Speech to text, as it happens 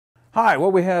Hi,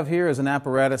 what we have here is an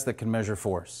apparatus that can measure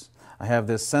force. I have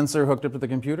this sensor hooked up to the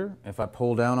computer. If I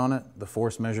pull down on it, the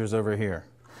force measures over here.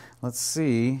 Let's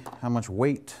see how much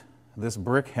weight this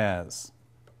brick has.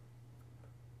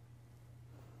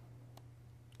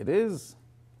 It is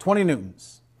 20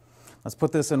 newtons. Let's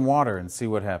put this in water and see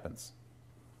what happens.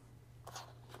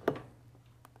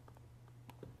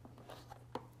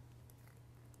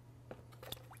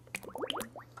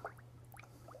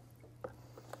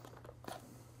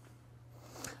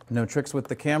 No tricks with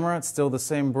the camera, it's still the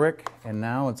same brick, and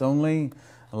now it's only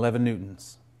 11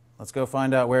 newtons. Let's go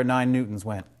find out where 9 newtons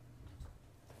went.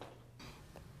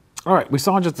 All right, we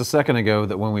saw just a second ago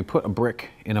that when we put a brick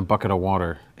in a bucket of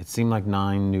water, it seemed like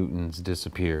 9 newtons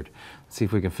disappeared. Let's see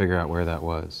if we can figure out where that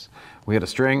was. We had a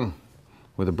string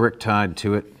with a brick tied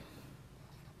to it,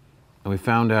 and we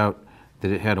found out that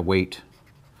it had a weight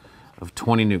of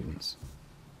 20 newtons.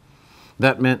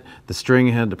 That meant the string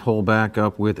had to pull back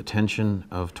up with a tension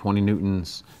of 20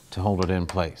 newtons to hold it in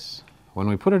place. When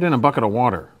we put it in a bucket of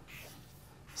water,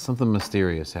 something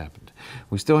mysterious happened.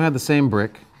 We still had the same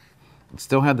brick, it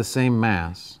still had the same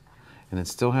mass, and it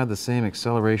still had the same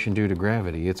acceleration due to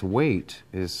gravity. Its weight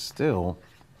is still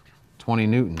 20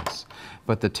 newtons,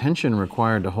 but the tension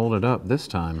required to hold it up this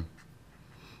time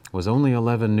was only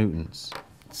 11 newtons.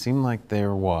 It seemed like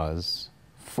there was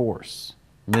force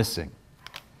missing.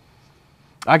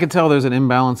 I could tell there's an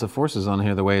imbalance of forces on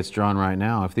here the way it's drawn right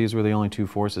now. If these were the only two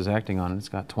forces acting on it, it's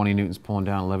got 20 newtons pulling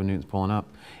down, 11 newtons pulling up.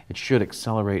 It should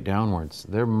accelerate downwards.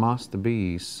 There must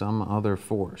be some other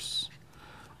force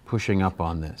pushing up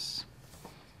on this.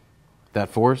 That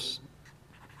force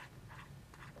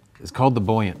is called the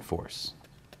buoyant force.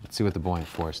 Let's see what the buoyant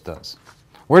force does.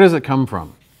 Where does it come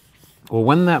from? Well,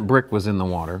 when that brick was in the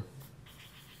water,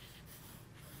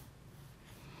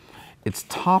 its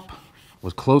top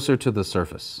was closer to the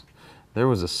surface. There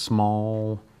was a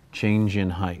small change in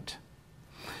height.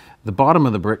 The bottom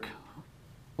of the brick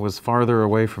was farther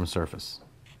away from surface.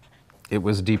 It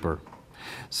was deeper.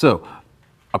 So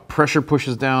a pressure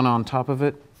pushes down on top of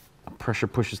it, a pressure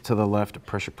pushes to the left, a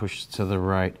pressure pushes to the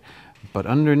right, but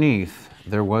underneath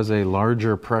there was a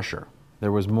larger pressure.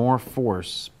 There was more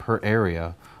force per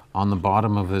area on the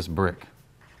bottom of this brick.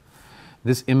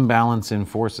 This imbalance in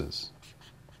forces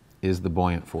is the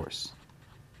buoyant force.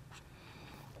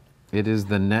 It is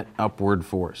the net upward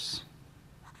force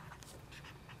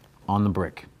on the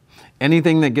brick.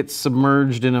 Anything that gets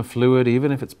submerged in a fluid, even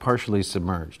if it's partially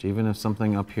submerged, even if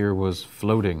something up here was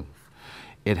floating,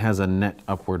 it has a net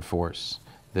upward force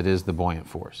that is the buoyant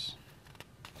force.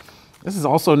 This is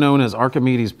also known as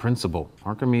Archimedes' Principle.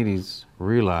 Archimedes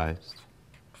realized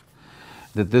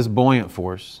that this buoyant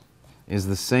force is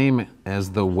the same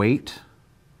as the weight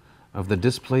of the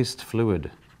displaced fluid.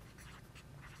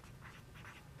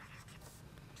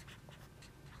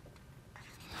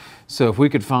 So if we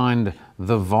could find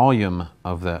the volume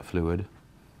of that fluid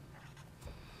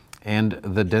and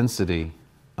the density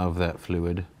of that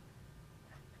fluid,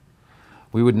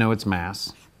 we would know its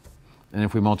mass. And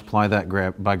if we multiply that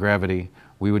by gravity,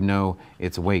 we would know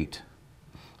its weight.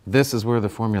 This is where the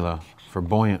formula for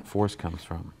buoyant force comes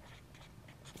from.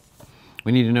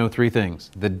 We need to know 3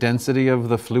 things: the density of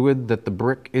the fluid that the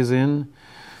brick is in,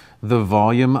 the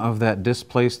volume of that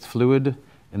displaced fluid,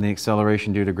 and the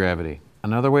acceleration due to gravity.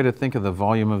 Another way to think of the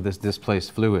volume of this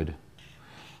displaced fluid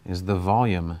is the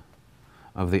volume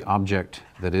of the object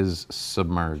that is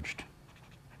submerged.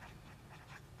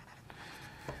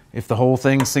 If the whole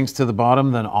thing sinks to the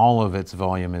bottom, then all of its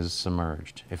volume is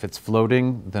submerged. If it's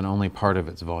floating, then only part of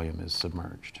its volume is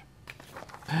submerged.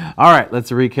 All right,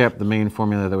 let's recap the main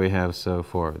formula that we have so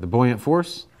far. The buoyant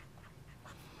force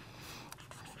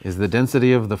is the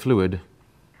density of the fluid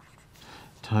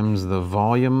times the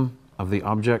volume of the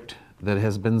object that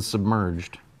has been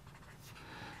submerged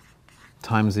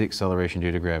times the acceleration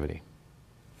due to gravity.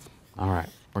 All right,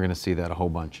 we're going to see that a whole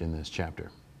bunch in this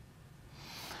chapter.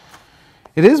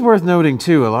 It is worth noting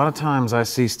too, a lot of times I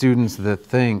see students that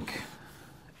think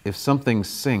if something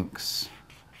sinks,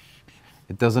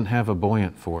 it doesn't have a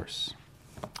buoyant force.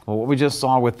 Well, what we just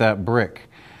saw with that brick,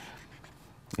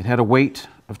 it had a weight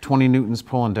of 20 newtons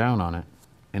pulling down on it,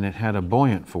 and it had a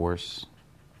buoyant force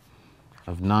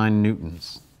of 9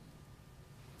 newtons.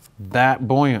 That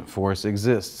buoyant force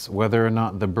exists whether or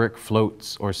not the brick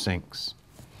floats or sinks.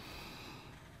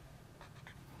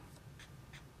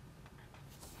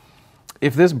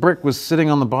 If this brick was sitting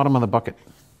on the bottom of the bucket,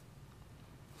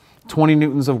 20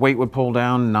 newtons of weight would pull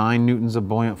down, 9 newtons of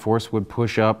buoyant force would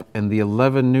push up, and the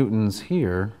 11 newtons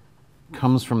here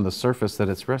comes from the surface that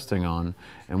it's resting on,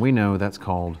 and we know that's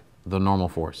called the normal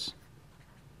force.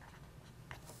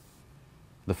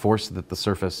 The force that the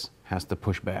surface has to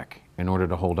push back in order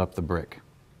to hold up the brick.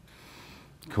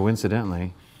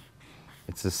 Coincidentally,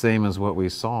 it's the same as what we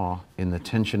saw in the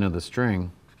tension of the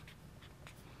string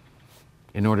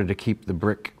in order to keep the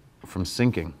brick from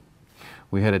sinking.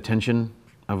 We had a tension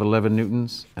of 11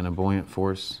 newtons and a buoyant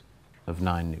force of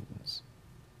 9 newtons.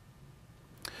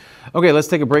 Okay, let's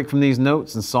take a break from these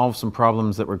notes and solve some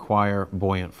problems that require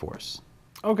buoyant force.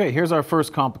 Okay, here's our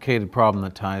first complicated problem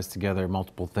that ties together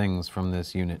multiple things from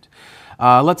this unit.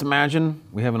 Let's imagine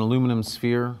we have an aluminum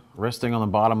sphere resting on the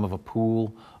bottom of a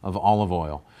pool of olive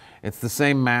oil. It's the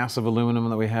same mass of aluminum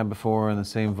that we had before and the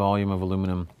same volume of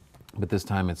aluminum, but this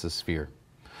time it's a sphere.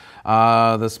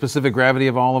 The specific gravity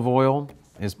of olive oil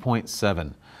is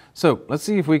 0.7. So let's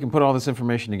see if we can put all this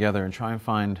information together and try and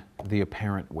find the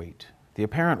apparent weight. The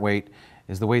apparent weight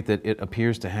is the weight that it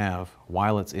appears to have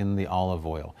while it's in the olive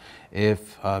oil.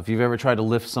 If you've ever tried to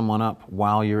lift someone up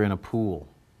while you're in a pool,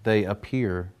 they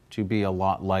appear to be a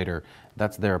lot lighter.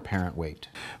 That's their apparent weight.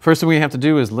 First thing we have to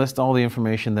do is list all the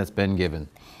information that's been given.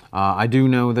 I do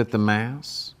know that the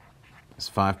mass is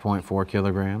 5.4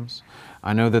 kilograms.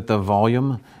 I know that the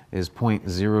volume is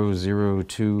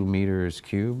 0.002 meters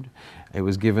cubed. It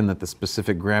was given that the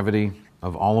specific gravity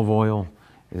of olive oil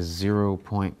is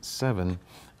 0.7. And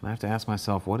I have to ask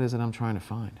myself, what is it I'm trying to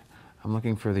find? I'm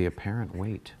looking for the apparent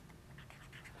weight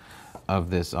of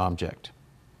this object.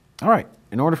 All right,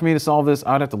 in order for me to solve this,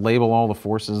 I'd have to label all the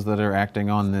forces that are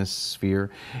acting on this sphere.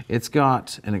 It's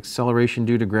got an acceleration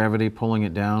due to gravity pulling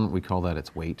it down. We call that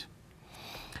its weight.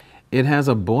 It has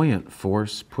a buoyant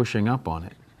force pushing up on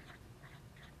it.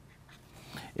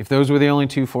 If those were the only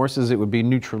two forces, it would be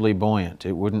neutrally buoyant.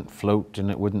 It wouldn't float and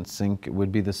it wouldn't sink. It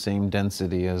would be the same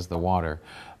density as the water.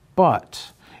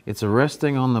 But it's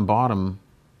resting on the bottom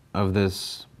of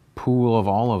this pool of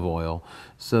olive oil,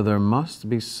 so there must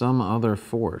be some other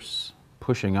force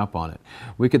pushing up on it.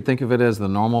 We could think of it as the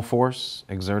normal force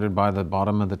exerted by the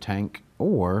bottom of the tank,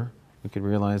 or we could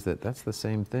realize that that's the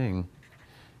same thing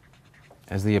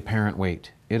as the apparent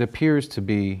weight. It appears to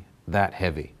be that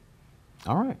heavy.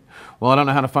 All right, well, I don't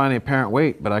know how to find the apparent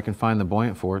weight, but I can find the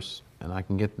buoyant force and I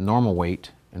can get the normal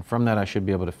weight, and from that I should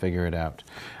be able to figure it out.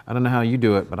 I don't know how you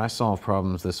do it, but I solve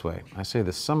problems this way. I say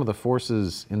the sum of the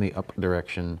forces in the up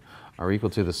direction are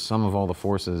equal to the sum of all the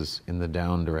forces in the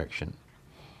down direction.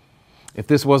 If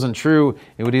this wasn't true,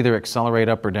 it would either accelerate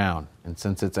up or down, and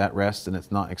since it's at rest and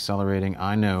it's not accelerating,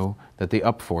 I know that the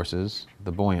up forces,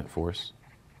 the buoyant force,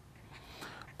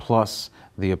 plus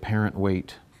the apparent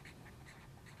weight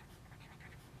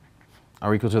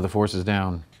are equal to the forces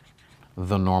down,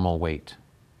 the normal weight.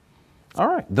 All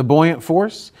right, the buoyant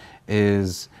force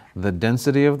is the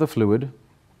density of the fluid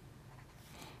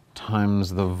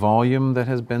times the volume that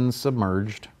has been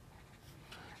submerged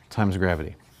times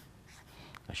gravity.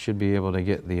 I should be able to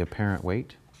get the apparent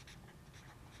weight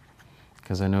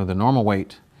because I know the normal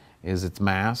weight is its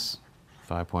mass,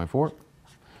 5.4,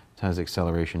 times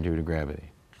acceleration due to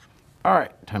gravity. All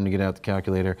right, time to get out the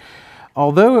calculator.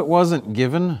 Although it wasn't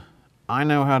given, I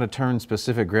know how to turn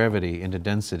specific gravity into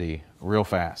density real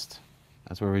fast.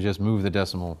 That's where we just move the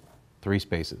decimal 3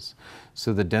 spaces.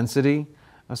 So the density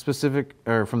of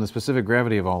from the specific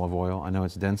gravity of olive oil, I know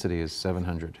its density is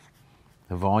 700.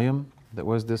 The volume that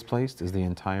was displaced is the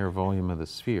entire volume of the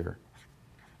sphere.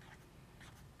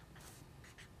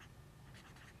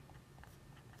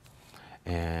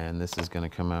 And this is going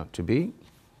to come out to be,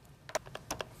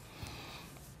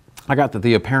 I got that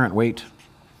the apparent weight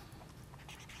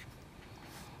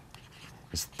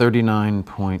is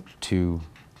 39.2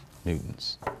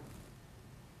 newtons.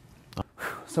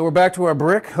 So we're back to our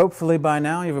brick. Hopefully by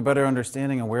now you have a better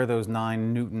understanding of where those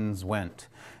 9 newtons went.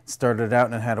 It started out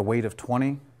and it had a weight of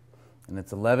 20, and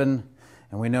it's 11,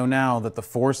 and we know now that the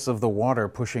force of the water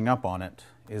pushing up on it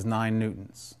is 9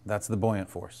 newtons. That's the buoyant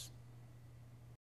force.